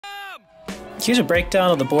Here's a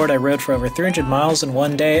breakdown of the board I rode for over 300 miles in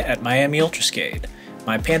one day at Miami Ultraskate,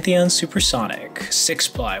 my Pantheon Supersonic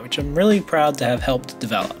 6-ply, which I'm really proud to have helped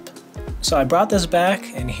develop. So I brought this back,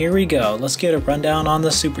 and here we go. Let's get a rundown on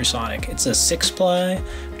the Supersonic. It's a 6-ply,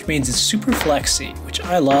 which means it's super flexy, which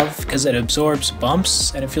I love because it absorbs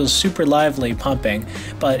bumps and it feels super lively pumping,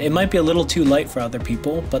 but it might be a little too light for other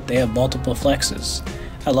people, but they have multiple flexes.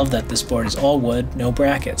 I love that this board is all wood, no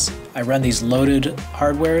brackets. I run these loaded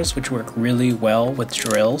hardwares, which work really well with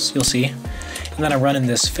drills, you'll see. And then I run in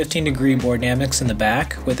this 15-degree boardnamics in the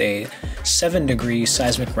back with a 7-degree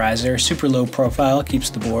seismic riser, super low profile,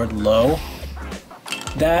 keeps the board low.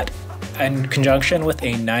 That in conjunction with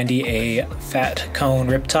a 90A fatcone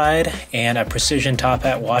riptide and a precision top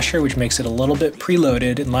hat washer, which makes it a little bit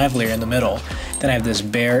preloaded and livelier in the middle. Then I have this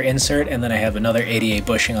bare insert, and then I have another 88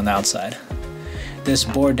 bushing on the outside. This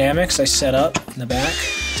boardnamics I set up in the back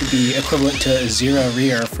to be equivalent to a 0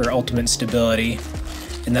 rear for ultimate stability.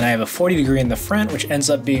 And then I have a 40-degree in the front, which ends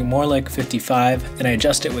up being more like 55, and I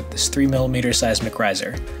adjust it with this 3mm seismic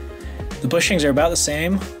riser. The bushings are about the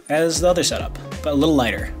same as the other setup, but a little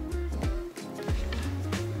lighter.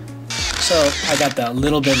 So I got that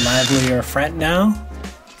little bit livelier front now,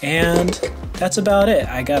 and that's about it.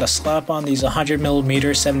 I got to slap on these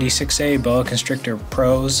 100mm 76A boa constrictor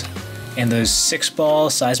pros and those 6-ball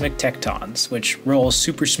seismic tektons, which roll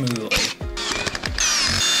super smoothly.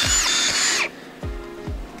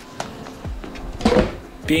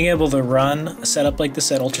 Being able to run a setup like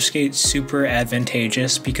this at Ultraskate is super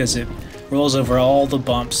advantageous because it rolls over all the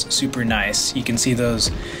bumps super nice. You can see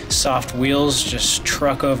those soft wheels just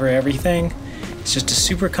truck over everything. It's just a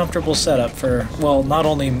super comfortable setup for, well, not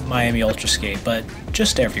only Miami Ultraskate, but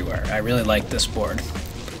just everywhere. I really like this board.